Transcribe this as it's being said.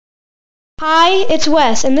Hi, it's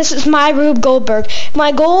Wes, and this is my Rube Goldberg.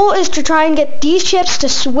 My goal is to try and get these chips to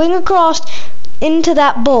swing across into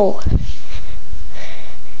that bowl.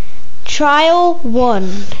 Trial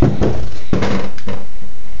 1.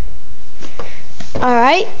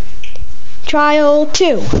 Alright. Trial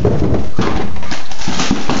 2.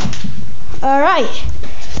 Alright.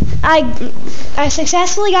 I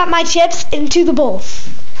successfully got my chips into the bowl.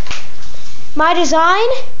 My design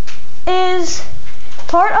is...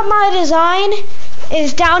 Part of my design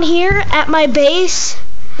is down here at my base,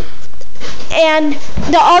 and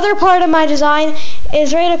the other part of my design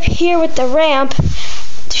is right up here with the ramp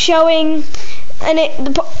showing, and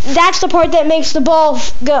that's the part that makes the ball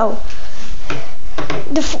go.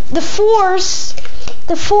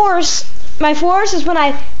 My force is when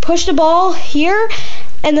I push the ball here,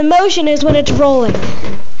 and the motion is when it's rolling.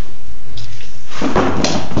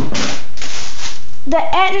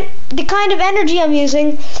 The kind of energy I'm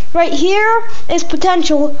using right here is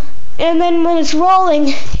potential, and then when it's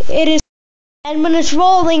rolling, it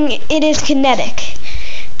is kinetic.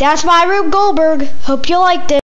 That's my Rube Goldberg. Hope you liked it.